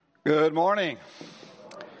Good morning.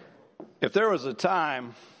 If there was a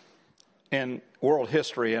time in world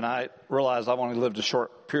history, and I realize I've only lived a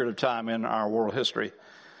short period of time in our world history,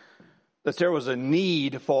 that there was a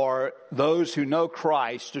need for those who know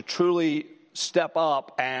Christ to truly step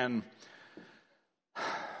up and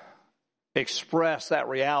express that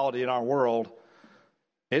reality in our world,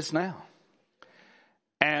 it's now.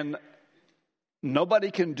 And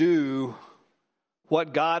nobody can do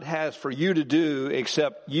what God has for you to do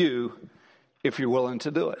except you, if you're willing to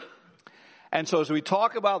do it. And so as we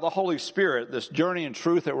talk about the Holy Spirit, this journey in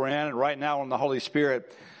truth that we're in, and right now in the Holy Spirit,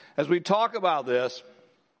 as we talk about this,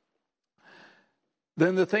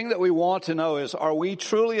 then the thing that we want to know is, are we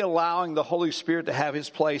truly allowing the Holy Spirit to have his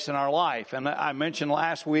place in our life? And I mentioned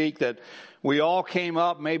last week that we all came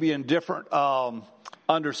up maybe in different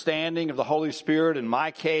understanding of the Holy Spirit. In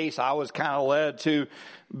my case, I was kind of led to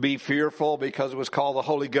be fearful because it was called the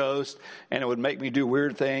Holy Ghost, and it would make me do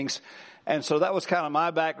weird things. And so that was kind of my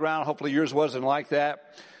background. Hopefully yours wasn't like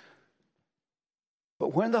that.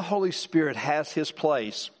 But when the Holy Spirit has his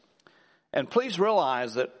place, and please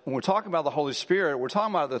realize that when we're talking about the Holy Spirit, we're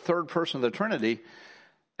talking about the third person of the Trinity,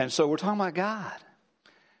 and so we're talking about God.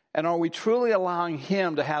 And are we truly allowing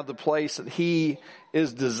him to have the place that he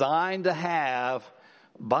is designed to have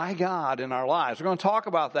by God in our lives? We're going to talk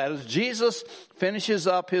about that as Jesus finishes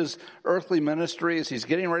up his earthly ministry, as he's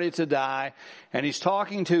getting ready to die, and he's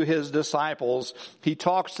talking to his disciples. He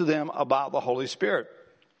talks to them about the Holy Spirit.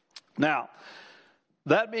 Now,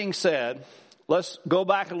 that being said, let's go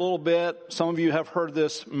back a little bit. Some of you have heard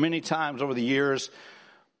this many times over the years,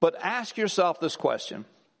 but ask yourself this question.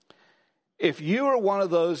 If you are one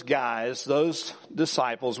of those guys, those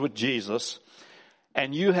disciples with Jesus,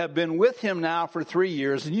 and you have been with him now for 3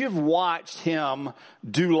 years, and you've watched him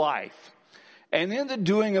do life. And in the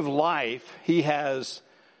doing of life, he has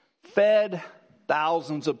fed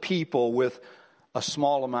thousands of people with a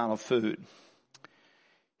small amount of food.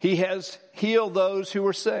 He has healed those who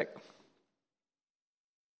were sick.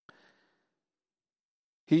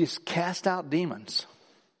 He's cast out demons.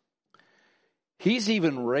 He's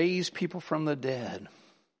even raised people from the dead.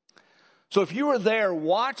 So if you were there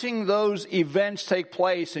watching those events take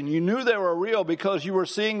place and you knew they were real because you were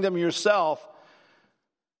seeing them yourself,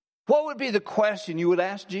 what would be the question you would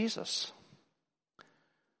ask Jesus?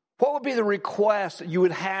 What would be the request that you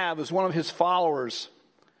would have as one of his followers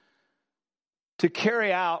to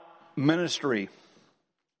carry out ministry?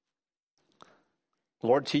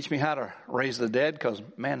 Lord, teach me how to raise the dead, because,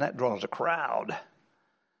 man, that draws a crowd.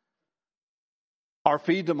 Or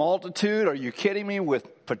feed the multitude? Are you kidding me?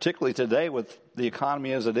 Particularly today with the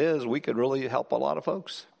economy as it is, we could really help a lot of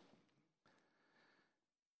folks.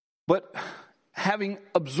 But having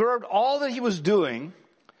observed all that he was doing,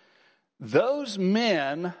 those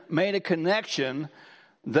men made a connection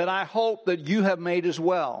that I hope that you have made as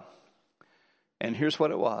well. And here's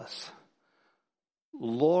what it was.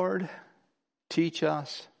 Lord, teach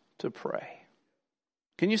us to pray.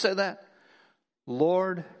 Can you say that?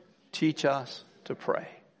 Lord, teach us to pray.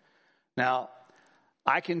 Now,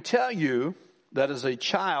 I can tell you that as a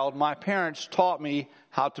child, my parents taught me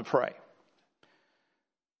how to pray.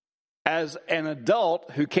 As an adult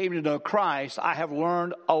who came to know Christ, I have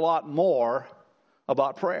learned a lot more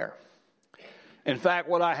about prayer. In fact,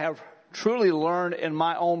 what I have truly learned in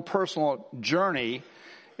my own personal journey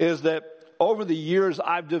is that over the years,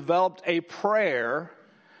 I've developed a prayer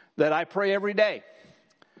that I pray every day.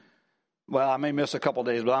 Well, I may miss a couple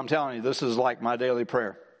days, but I'm telling you, this is like my daily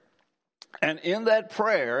prayer. And in that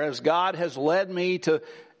prayer, as God has led me to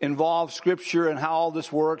involve Scripture and how all this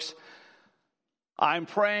works, I'm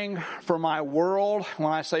praying for my world. When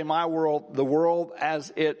I say my world, the world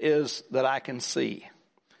as it is that I can see.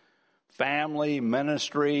 Family,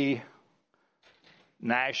 ministry,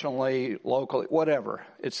 nationally, locally, whatever.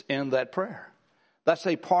 It's in that prayer. That's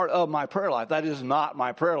a part of my prayer life. That is not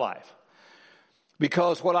my prayer life.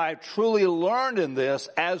 Because what I've truly learned in this,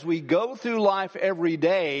 as we go through life every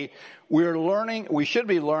day, we should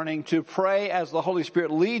be learning to pray as the Holy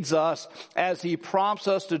Spirit leads us, as he prompts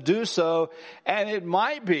us to do so. And it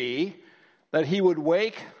might be that he would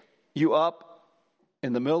wake you up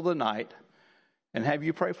in the middle of the night and have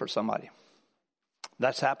you pray for somebody.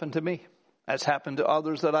 That's happened to me. That's happened to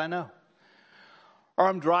others that I know. Or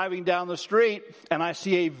I'm driving down the street and I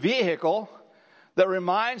see a vehicle that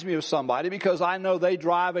reminds me of somebody because I know they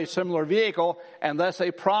drive a similar vehicle, and that's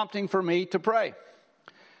a prompting for me to pray.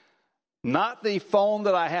 Not the phone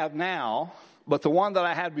that I have now, but the one that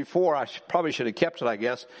I had before. I probably should have kept it, I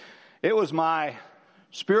guess. It was my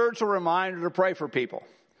spiritual reminder to pray for people,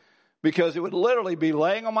 because it would literally be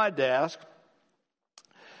laying on my desk,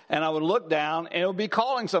 and I would look down, and it would be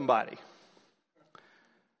calling somebody.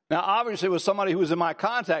 Now, obviously, it was somebody who was in my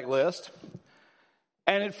contact list.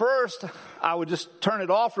 And at first, I would just turn it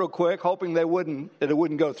off real quick, hoping that it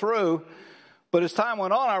wouldn't go through. But as time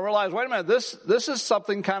went on, I realized, wait a minute, this is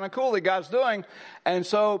something kind of cool that God's doing. And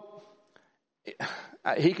so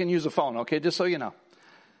he can use a phone, okay, just so you know.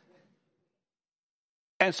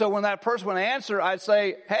 And so when that person would answer, I'd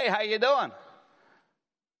say, hey, how you doing?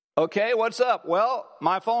 Okay, what's up? Well,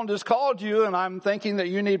 my phone just called you, and I'm thinking that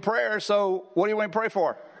you need prayer, so what do you want to pray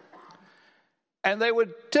for? And they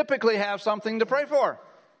would typically have something to pray for.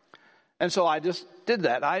 And so I just did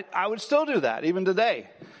that. I would still do that, even today.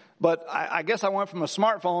 But I guess I went from a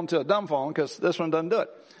smartphone to a dumb phone, because this one doesn't do it.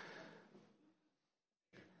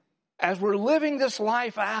 As we're living this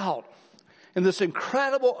life out in this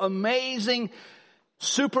incredible, amazing,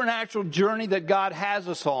 supernatural journey that God has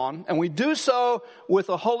us on, and we do so with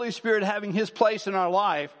the Holy Spirit having His place in our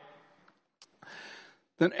life,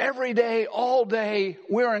 then every day, all day,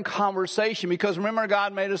 we're in conversation, because remember,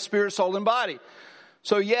 God made us spirit, soul, and body.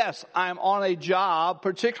 So yes, I'm on a job,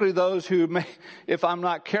 particularly those who may, if I'm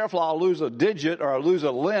not careful, I'll lose a digit, or I'll lose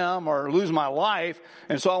a limb, or lose my life.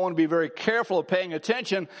 And so I want to be very careful of paying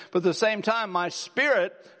attention. But at the same time, my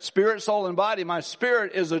spirit, soul, and body, my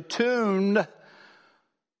spirit is attuned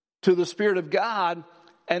to the Spirit of God.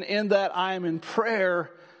 And in that I am in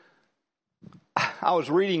prayer. I was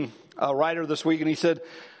reading a writer this week, and he said,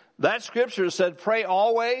 that scripture said, pray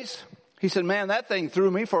always. He said, man, that thing threw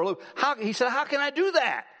me for a loop. He said, how can I do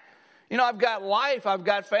that? You know, I've got life, I've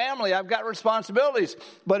got family, I've got responsibilities.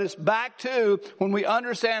 But it's back to when we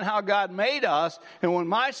understand how God made us, and when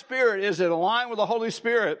my spirit is in line with the Holy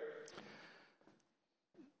Spirit,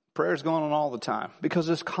 prayer's going on all the time, because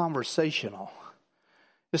it's conversational.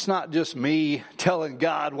 It's not just me telling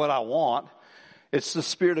God what I want. It's the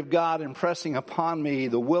Spirit of God impressing upon me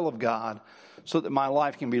the will of God, so that my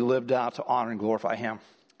life can be lived out to honor and glorify Him.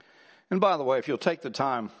 And by the way, if you'll take the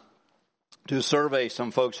time to survey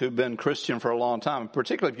some folks who've been Christian for a long time,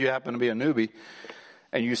 particularly if you happen to be a newbie,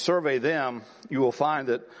 and you survey them, you will find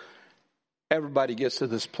that everybody gets to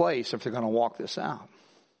this place if they're going to walk this out.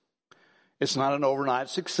 It's not an overnight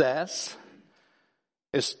success.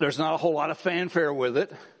 There's not a whole lot of fanfare with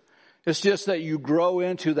it. It's just that you grow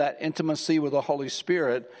into that intimacy with the Holy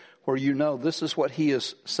Spirit, where you know this is what He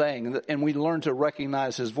is saying. And we learn to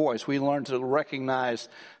recognize His voice. We learn to recognize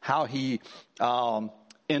how He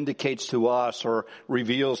indicates to us or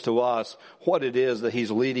reveals to us what it is that He's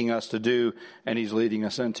leading us to do and He's leading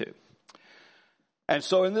us into. And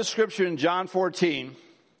so in this scripture in John 14,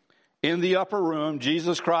 in the upper room,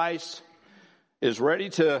 Jesus Christ is ready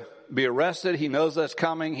to be arrested. He knows that's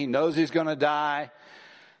coming. He knows He's going to die.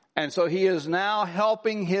 And so He is now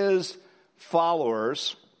helping His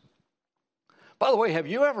followers. By the way, have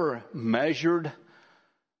you ever measured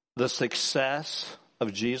the success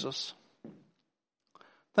of Jesus?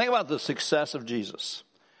 Think about the success of Jesus.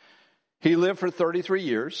 He lived for 33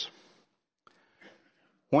 years.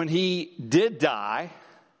 When He did die,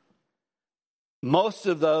 most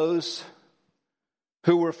of those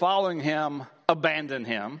who were following Him abandoned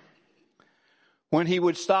Him. When He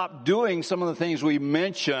would stop doing some of the things we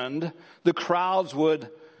mentioned, the crowds would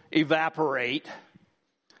evaporate.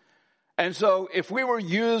 And so if we were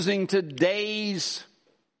using today's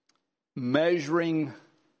measuring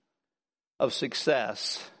of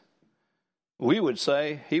success, we would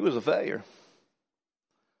say He was a failure.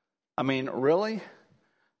 I mean, really?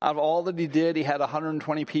 Out of all that He did, He had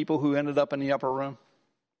 120 people who ended up in the upper room.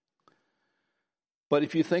 But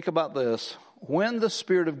if you think about this, when the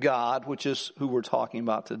Spirit of God, which is who we're talking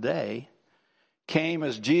about today, came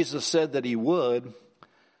as Jesus said that He would,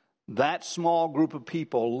 that small group of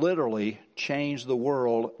people literally changed the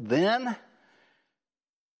world then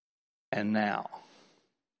and now.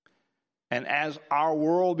 And as our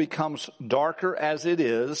world becomes darker as it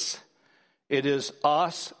is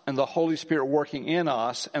us and the Holy Spirit working in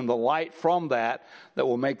us and the light from that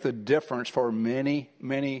will make the difference for many,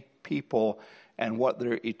 many people and what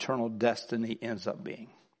their eternal destiny ends up being.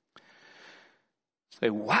 Say,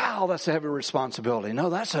 wow, that's a heavy responsibility. No,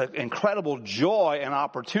 that's an incredible joy and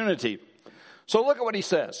opportunity. So look at what He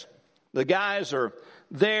says. The guys are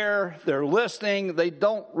there, they're listening, they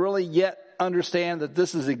don't really yet understand that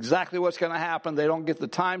this is exactly what's going to happen. They don't get the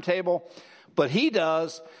timetable, but He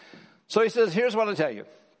does. So He says, here's what I tell you.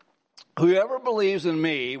 Whoever believes in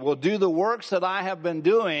me will do the works that I have been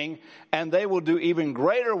doing, and they will do even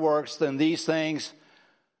greater works than these things,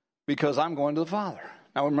 because I'm going to the Father.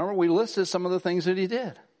 Now remember, we listed some of the things that He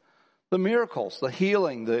did. The miracles, the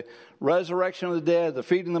healing, the resurrection of the dead, the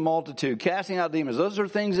feeding the multitude, casting out demons. Those are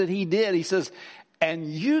things that He did. He says, And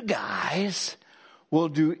you guys will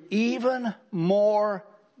do even more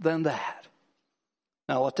than that.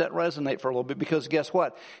 Now let that resonate for a little bit, because guess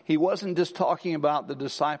what? He wasn't just talking about the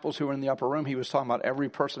disciples who were in the upper room. He was talking about every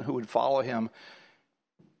person who would follow him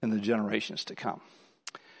in the generations to come.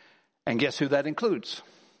 And guess who that includes?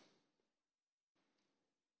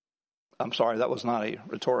 I'm sorry, that was not a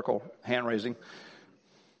rhetorical hand raising.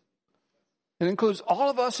 It includes all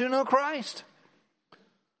of us who know Christ.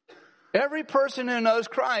 Every person who knows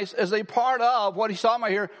Christ is a part of what he's talking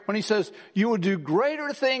about here when he says, you will do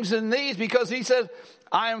greater things than these, because he says,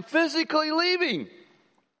 I am physically leaving.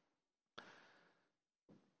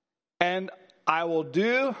 And I will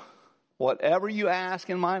do whatever you ask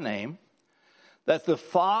in my name, that the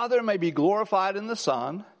Father may be glorified in the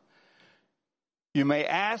Son. You may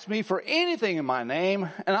ask me for anything in my name,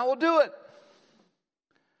 and I will do it.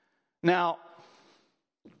 Now,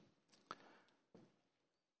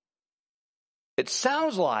 it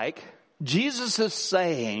sounds like Jesus is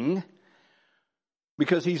saying,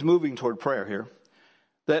 because he's moving toward prayer here,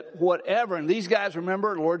 that whatever, and these guys,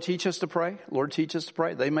 remember, Lord, teach us to pray. Lord, teach us to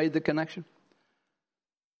pray. They made the connection.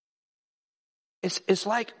 It's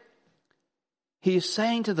like he's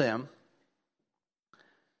saying to them,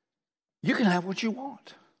 you can have what you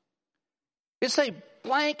want. It's a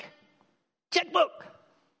blank checkbook.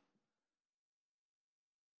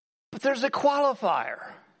 But there's a qualifier.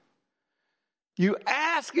 You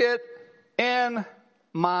ask it in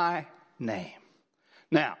my name.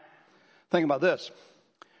 Now, think about this.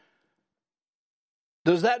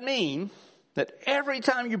 Does that mean that every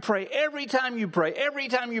time you pray,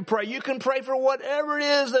 you can pray for whatever it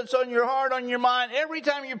is that's on your heart, on your mind? Every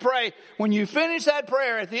time you pray, when you finish that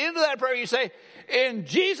prayer, at the end of that prayer, you say, in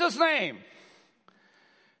Jesus' name.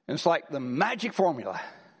 And it's like the magic formula.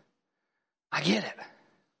 I get it.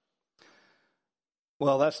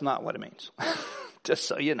 Well, that's not what it means. Just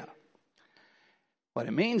so you know. What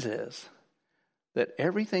it means is that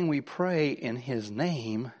everything we pray in his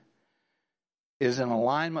name is in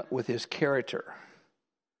alignment with his character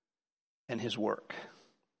and his work.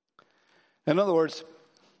 In other words,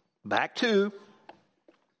 back to,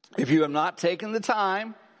 if you have not taken the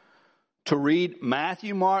time to read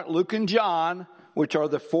Matthew, Mark, Luke, and John, which are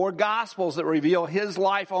the 4 Gospels that reveal his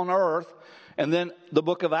life on earth, and then the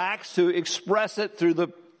book of Acts to express it through the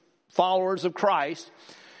followers of Christ,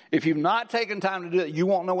 if you've not taken time to do it, you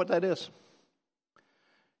won't know what that is.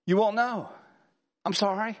 You won't know. I'm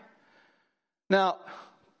sorry. Now,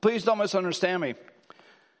 please don't misunderstand me.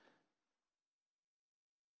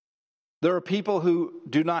 There are people who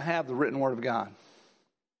do not have the written word of God.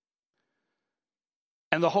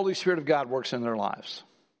 And the Holy Spirit of God works in their lives.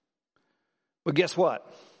 But guess what?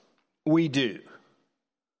 We do.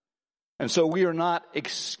 And so we are not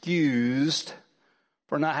excused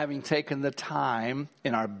for not having taken the time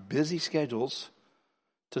in our busy schedules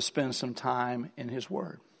to spend some time in his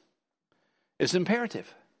word. It's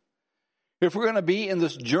imperative. If we're going to be in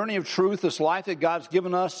this journey of truth, this life that God's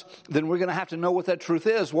given us, then we're going to have to know what that truth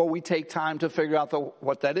is. Well, we take time to figure out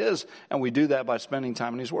what that is, and we do that by spending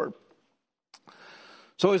time in his word.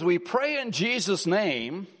 So as we pray in Jesus'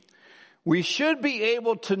 name, we should be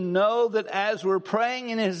able to know that as we're praying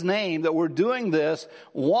in his name, that we're doing this,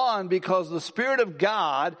 one, because the Spirit of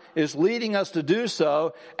God is leading us to do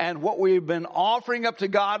so, and what we've been offering up to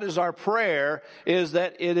God as our prayer is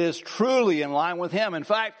that it is truly in line with him. In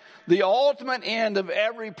fact, the ultimate end of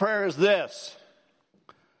every prayer is this: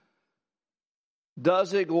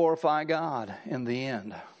 does it glorify God in the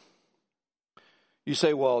end? You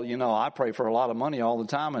say, well, I pray for a lot of money all the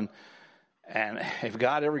time, and if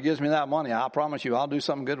God ever gives me that money, I promise you I'll do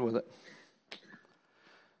something good with it.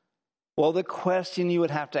 Well, the question you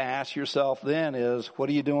would have to ask yourself then is, what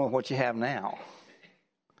are you doing with what you have now?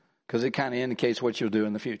 Because it kind of indicates what you'll do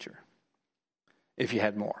in the future if you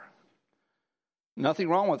had more. Nothing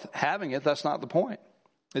wrong with having it. That's not the point.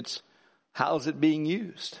 It's how is it being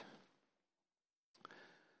used?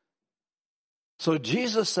 So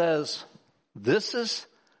Jesus says, this is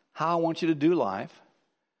how I want you to do life.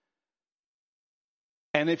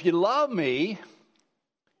 And if you love me,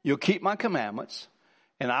 you'll keep my commandments.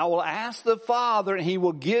 And I will ask the Father, and he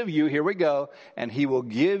will give you, here we go, and he will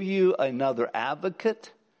give you another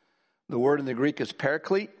advocate. The word in the Greek is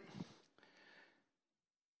paraclete.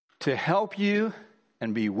 To help you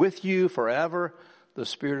and be with you forever, the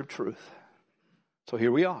Spirit of truth. So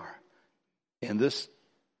here we are in this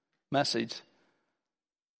message,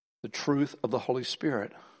 the truth of the Holy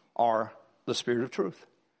Spirit, or the Spirit of truth.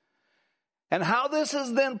 And how this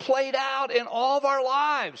is then played out in all of our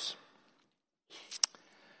lives.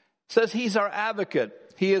 It says he's our advocate.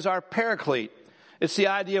 He is our paraclete. It's the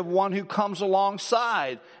idea of one who comes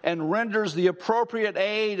alongside and renders the appropriate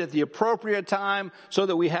aid at the appropriate time so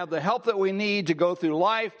that we have the help that we need to go through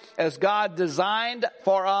life as God designed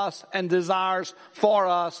for us and desires for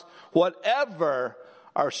us, whatever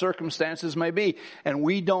our circumstances may be. And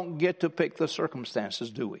we don't get to pick the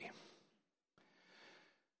circumstances, do we?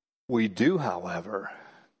 We do, however,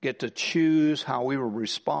 get to choose how we will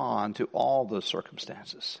respond to all the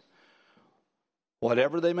circumstances,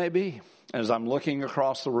 whatever they may be. As I'm looking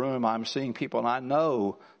across the room, I'm seeing people, and I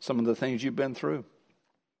know some of the things you've been through.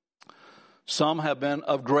 Some have been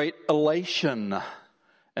of great elation,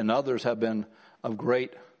 and others have been of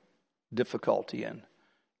great difficulty and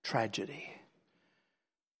tragedy.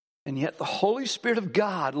 And yet the Holy Spirit of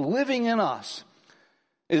God living in us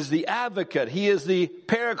is the advocate. He is the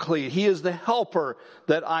paraclete. He is the helper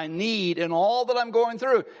that I need in all that I'm going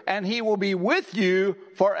through. And He will be with you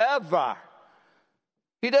forever.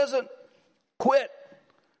 He doesn't quit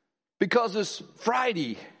because it's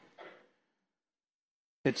Friday.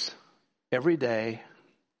 It's every day,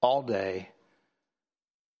 all day,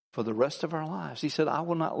 for the rest of our lives. He said, I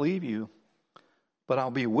will not leave you, but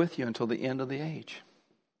I'll be with you until the end of the age.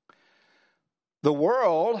 The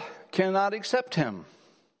world cannot accept Him.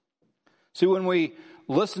 See, when we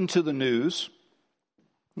listen to the news,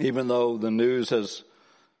 even though the news has,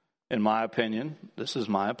 in my opinion, this is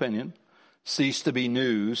my opinion, ceased to be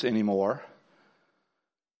news anymore.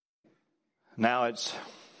 Now it's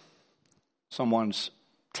someone's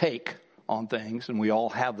take on things, and we all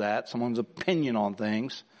have that, someone's opinion on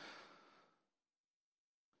things.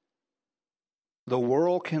 The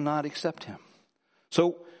world cannot accept Him.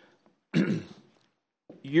 So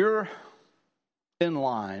you're in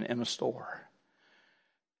line in a store,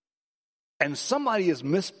 and somebody is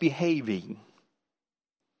misbehaving,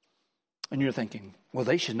 and you're thinking, well,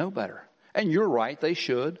 they should know better. And you're right, they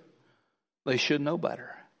should. They should know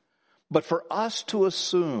better. But for us to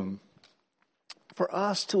assume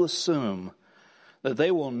that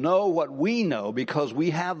they will know what we know because we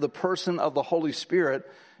have the person of the Holy Spirit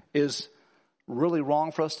is really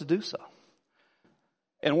wrong for us to do so.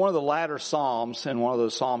 In one of the latter Psalms, in one of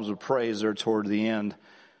those Psalms of praise there toward the end,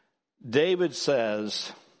 David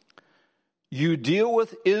says, you deal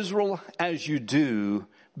with Israel as you do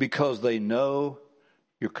because they know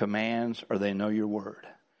your commands or they know your word.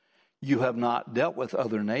 You have not dealt with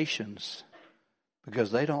other nations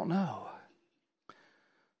because they don't know.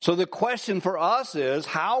 So the question for us is,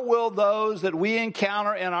 how will those that we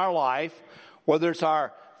encounter in our life, whether it's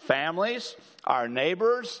our families, our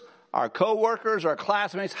neighbors, our co-workers, our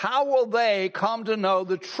classmates, how will they come to know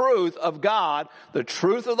the truth of God, the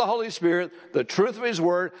truth of the Holy Spirit, the truth of His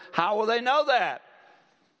Word? How will they know that?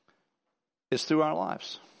 It's through our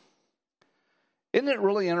lives. Isn't it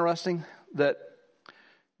really interesting that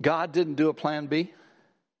God didn't do a plan B?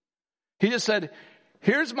 He just said,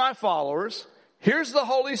 here's my followers. Here's the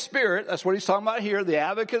Holy Spirit. That's what He's talking about here. The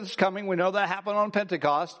advocate is coming. We know that happened on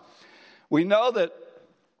Pentecost. We know that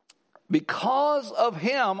because of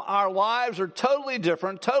Him, our lives are totally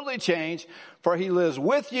different, totally changed. For He lives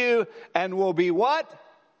with you and will be what?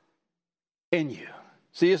 In you.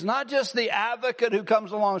 See, it's not just the advocate who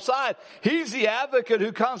comes alongside. He's the advocate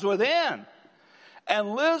who comes within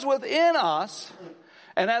and lives within us.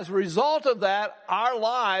 And as a result of that, our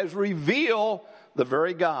lives reveal the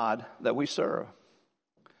very God that we serve.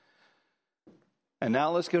 And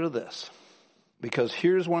now let's go to this. Because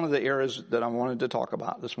here's one of the areas that I wanted to talk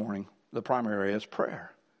about this morning. The primary area is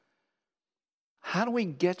prayer. How do we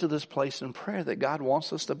get to this place in prayer that God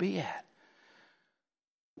wants us to be at?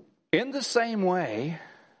 In the same way,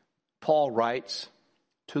 Paul writes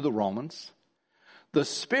to the Romans, the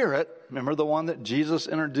Spirit, remember the one that Jesus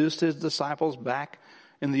introduced His disciples back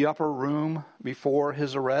in the upper room before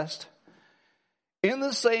His arrest? In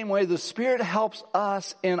the same way, the Spirit helps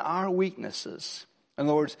us in our weaknesses. In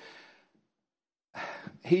other words,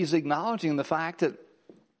 He's acknowledging the fact that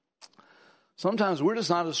sometimes we're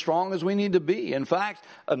just not as strong as we need to be. In fact,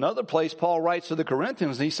 another place Paul writes to the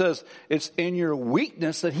Corinthians, he says, it's in your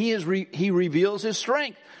weakness that He reveals His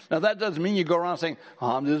strength. Now that doesn't mean you go around saying,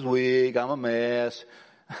 oh, I'm just weak, I'm a mess.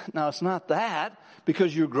 No, it's not that,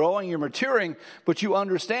 because you're growing, you're maturing, but you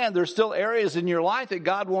understand there's still areas in your life that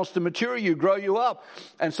God wants to mature you, grow you up.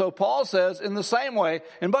 And so Paul says in the same way,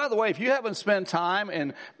 and by the way, if you haven't spent time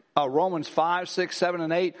in Romans 5, 6, 7,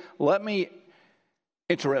 and 8, let me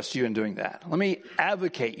interest you in doing that. Let me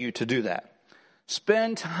advocate you to do that.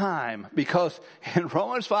 Spend time, because in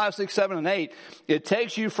Romans 5, 6, 7, and 8, it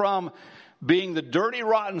takes you from being the dirty,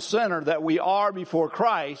 rotten sinner that we are before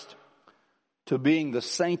Christ to being the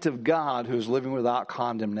saint of God who's living without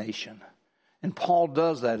condemnation. And Paul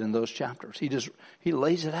does that in those chapters. He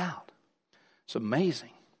lays it out. It's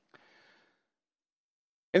amazing.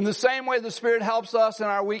 In the same way the Spirit helps us in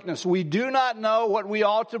our weakness, we do not know what we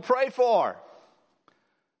ought to pray for.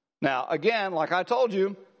 Now, again, like I told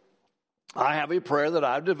you, I have a prayer that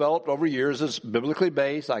I've developed over years that's biblically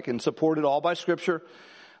based. I can support it all by Scripture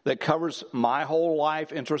that covers my whole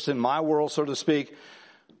life, interest in my world, so to speak.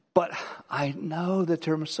 But I know that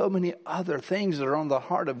there are so many other things that are on the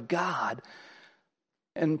heart of God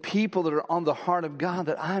and people that are on the heart of God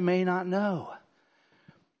that I may not know.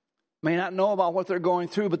 May not know about what they're going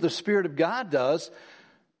through, but the Spirit of God does.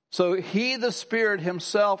 So He, the Spirit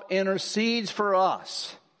Himself, intercedes for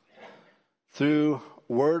us through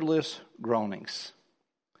wordless groanings.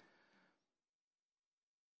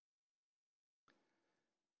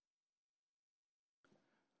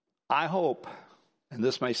 I hope, and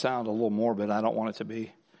this may sound a little morbid, I don't want it to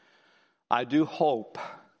be. I do hope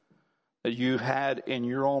that you've had in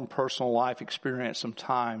your own personal life experience some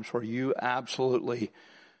times where you absolutely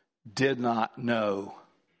did not know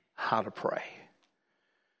how to pray.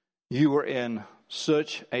 You were in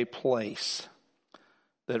such a place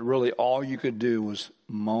that really all you could do was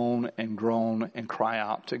moan and groan and cry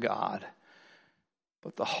out to God.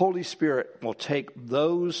 But the Holy Spirit will take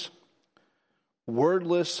those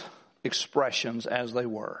wordless expressions as they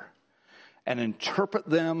were and interpret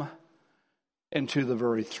them into the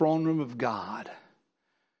very throne room of God.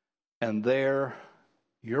 And there,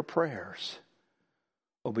 your prayers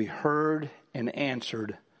will be heard and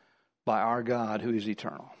answered by our God who is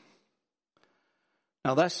eternal.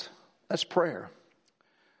 Now that's prayer.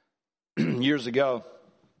 Years ago,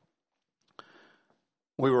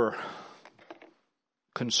 we were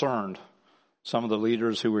concerned. Some of the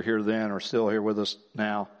leaders who were here then are still here with us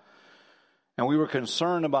now. And we were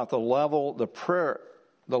concerned about the level of prayer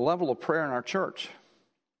in our church.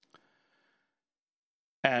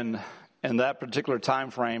 And in that particular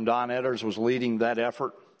time frame, Don Edders was leading that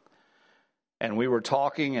effort. And we were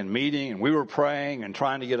talking and meeting, and we were praying and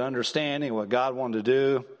trying to get understanding of what God wanted to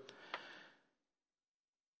do.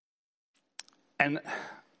 And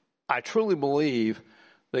I truly believe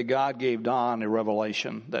that God gave Don a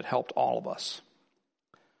revelation that helped all of us.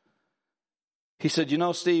 He said, you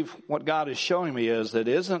know, Steve, what God is showing me is that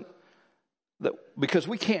isn't that because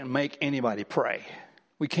we can't make anybody pray.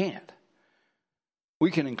 We can't. We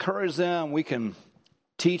can encourage them, we can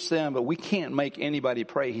teach them, but we can't make anybody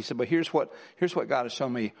pray. He said, but here's what God has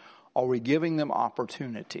shown me. Are we giving them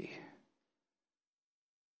opportunity?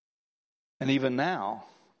 And even now,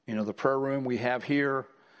 you know, the prayer room we have here,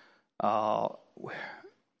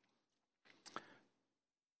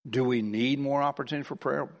 do we need more opportunity for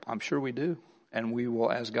prayer? I'm sure we do. And we will,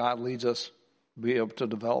 as God leads us, be able to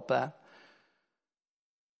develop that.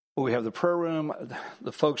 We have the prayer room.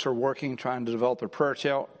 The folks are working, trying to develop their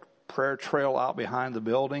prayer trail out behind the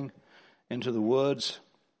building into the woods.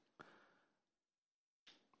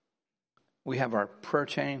 We have our prayer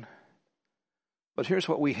chain. But here's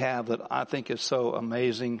what we have that I think is so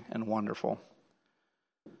amazing and wonderful.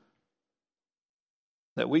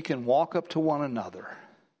 That we can walk up to one another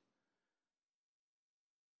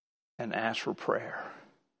and ask for prayer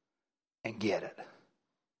and get it.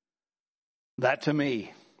 That to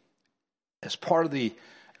me is part of the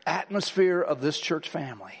atmosphere of this church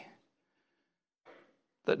family.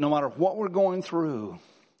 That no matter what we're going through,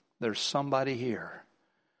 there's somebody here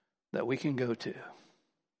that we can go to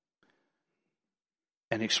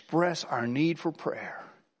and express our need for prayer,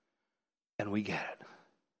 and we get it.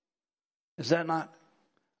 Is that not?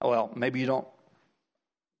 Well, maybe you don't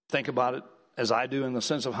think about it as I do in the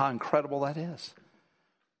sense of how incredible that is.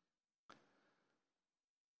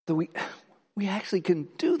 That we actually can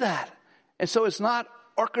do that. And so it's not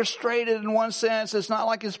orchestrated in one sense. It's not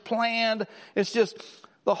like it's planned. It's just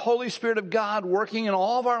the Holy Spirit of God working in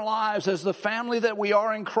all of our lives as the family that we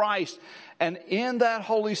are in Christ. And in that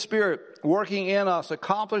Holy Spirit working in us,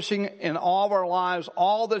 accomplishing in all of our lives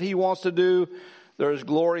all that He wants to do, there is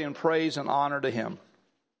glory and praise and honor to Him.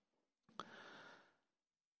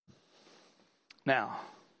 Now,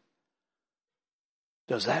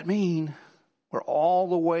 does that mean we're all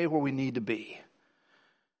the way where we need to be?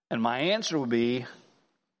 And my answer would be,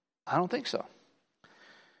 I don't think so.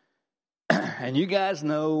 And you guys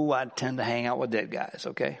know I tend to hang out with dead guys,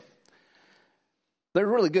 okay? They're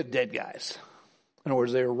really good dead guys. In other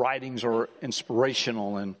words, their writings are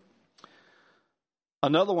inspirational. And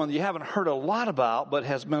another one that you haven't heard a lot about, but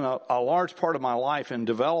has been a large part of my life in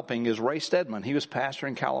developing, is Ray Stedman. He was pastor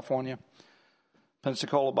in California,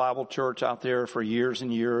 Pensacola Bible Church out there for years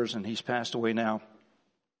and years, and he's passed away now.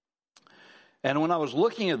 And when I was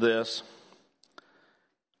looking at this,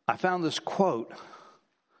 I found this quote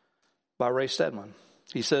by Ray Stedman.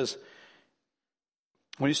 He says,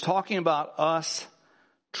 when he's talking about us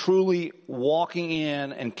truly walking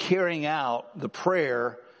in and carrying out the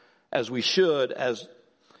prayer as we should, as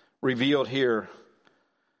revealed here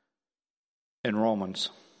in Romans.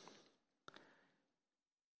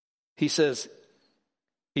 He says,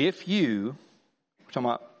 if you,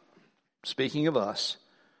 speaking of us,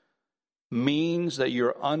 means that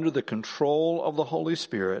you're under the control of the Holy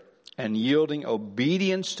Spirit and yielding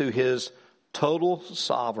obedience to His total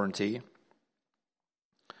sovereignty,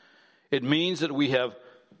 it means that we have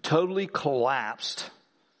totally collapsed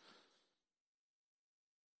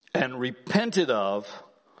and repented of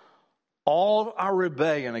all our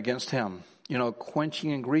rebellion against Him. You know,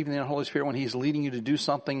 quenching and grieving the Holy Spirit when He's leading you to do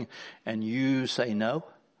something and you say no.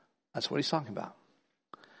 That's what He's talking about.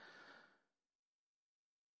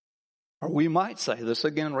 Or we might say, this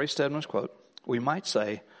again, Ray Stedman's quote, we might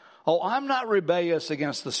say, oh, I'm not rebellious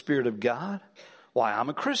against the Spirit of God. Why, I'm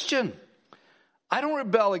a Christian. I don't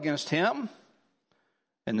rebel against Him.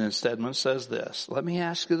 And then Stedman says this, let me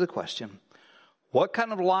ask you the question. What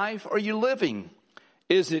kind of life are you living?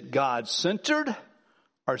 Is it God-centered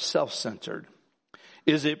or self-centered?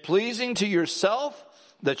 Is it pleasing to yourself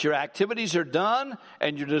that your activities are done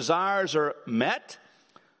and your desires are met?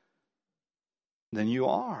 Then you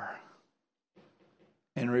are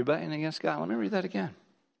in rebellion against God. Let me read that again.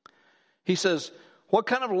 He says, what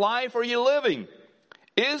kind of life are you living?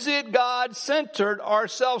 Is it God-centered or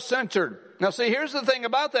self-centered? Now see, here's the thing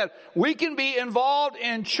about that. We can be involved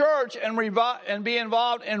in church and be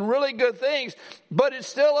involved in really good things, but it's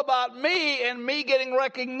still about me and me getting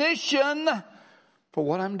recognition for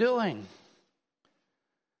what I'm doing.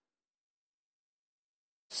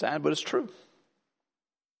 Sad, but it's true.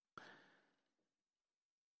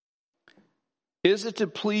 Is it to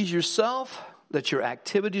please yourself that your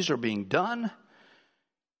activities are being done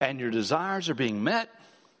and your desires are being met?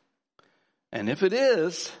 And if it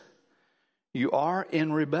is, you are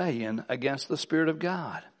in rebellion against the Spirit of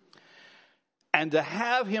God. And to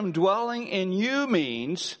have Him dwelling in you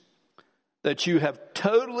means that you have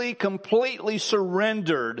totally, completely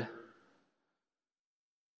surrendered.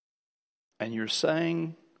 And you're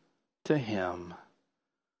saying to Him,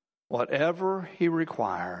 whatever He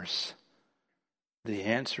requires, the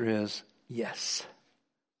answer is yes,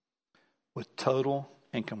 with total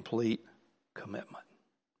and complete commitment.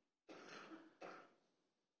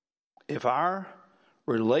 If our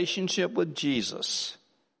relationship with Jesus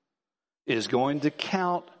is going to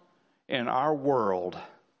count in our world,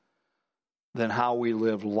 then how we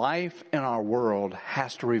live life in our world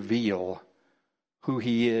has to reveal who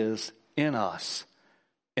He is in us,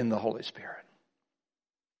 in the Holy Spirit.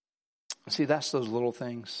 See, that's those little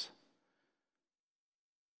things.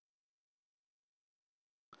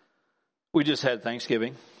 We just had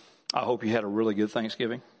Thanksgiving. I hope you had a really good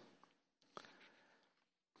Thanksgiving.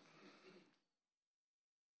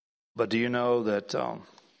 But do you know that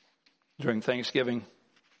during Thanksgiving,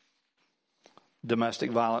 domestic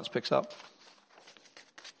violence picks up?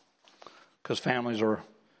 Because families are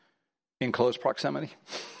in close proximity.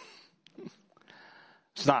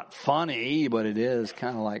 It's not funny, but it is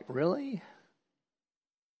kind of like, really?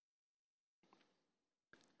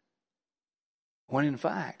 When in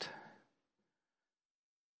fact,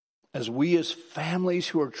 as we as families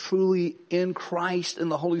who are truly in Christ and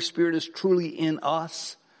the Holy Spirit is truly in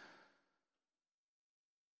us,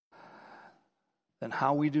 then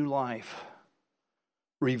how we do life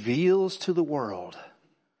reveals to the world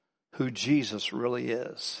who Jesus really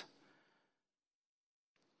is.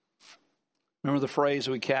 Remember the phrase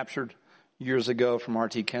we captured years ago from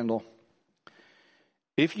R.T. Kendall?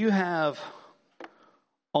 If you have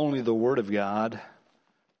only the Word of God,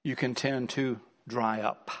 you can tend to dry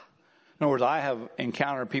up. In other words, I have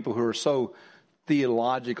encountered people who are so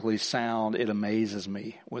theologically sound, it amazes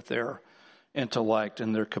me with their intellect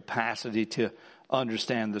and their capacity to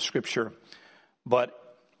understand the Scripture. But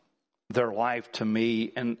their life to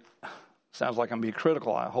me, and sounds like I'm being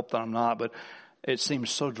critical, I hope that I'm not, but it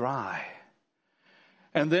seems so dry.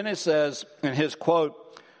 And then it says in his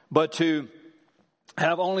quote, but to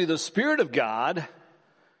have only the Spirit of God,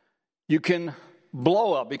 you can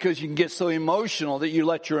blow up because you can get so emotional that you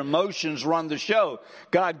let your emotions run the show.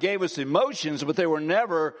 God gave us emotions, but they were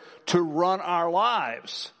never to run our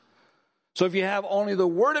lives. So if you have only the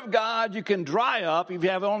Word of God, you can dry up. If you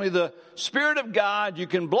have only the Spirit of God, you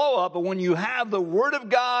can blow up. But when you have the Word of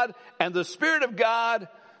God and the Spirit of God,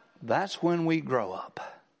 that's when we grow up.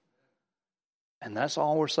 And that's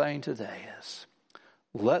all we're saying today is,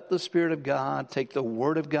 let the Spirit of God take the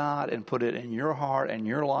Word of God and put it in your heart and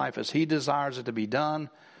your life as He desires it to be done.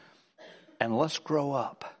 and let's grow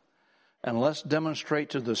up. And let's demonstrate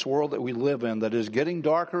to this world that we live in, that is getting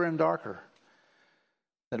darker and darker,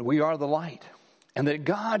 that we are the light. And that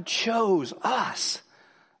God chose us.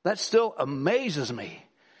 That still amazes me.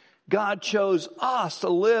 God chose us to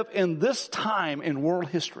live in this time in world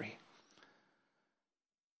history.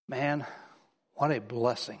 Man, what a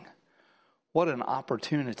blessing. What an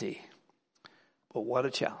opportunity. But what a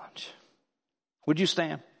challenge. Would you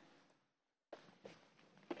stand?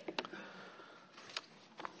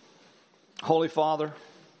 Holy Father,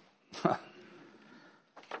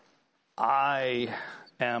 I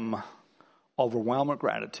am overwhelmed with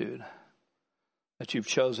gratitude that you've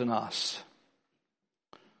chosen us.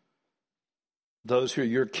 Those who are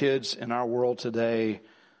your kids in our world today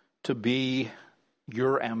to be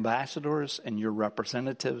your ambassadors and your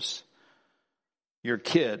representatives, your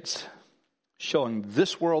kids showing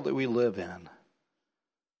this world that we live in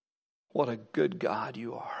what a good God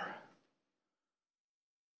you are.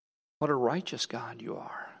 What a righteous God you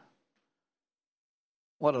are.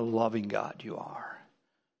 What a loving God you are.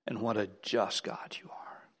 And what a just God you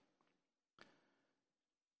are.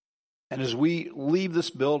 And as we leave this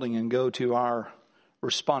building and go to our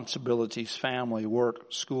responsibilities, family,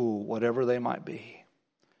 work, school, whatever they might be,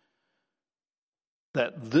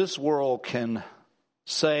 that this world can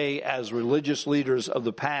say, as religious leaders of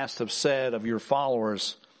the past have said of your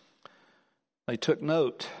followers, they took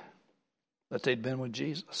note that they'd been with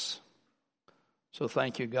Jesus. So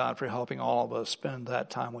thank you, God, for helping all of us spend that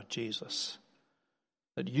time with Jesus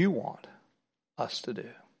that you want us to do.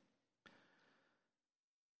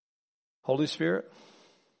 Holy Spirit,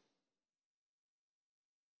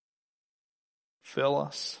 fill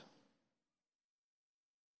us.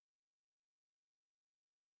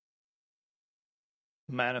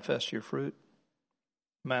 Manifest your fruit.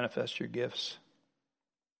 Manifest your gifts.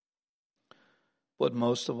 But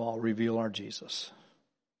most of all, reveal our Jesus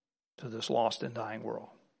to this lost and dying world.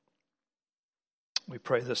 We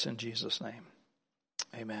pray this in Jesus' name.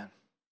 Amen.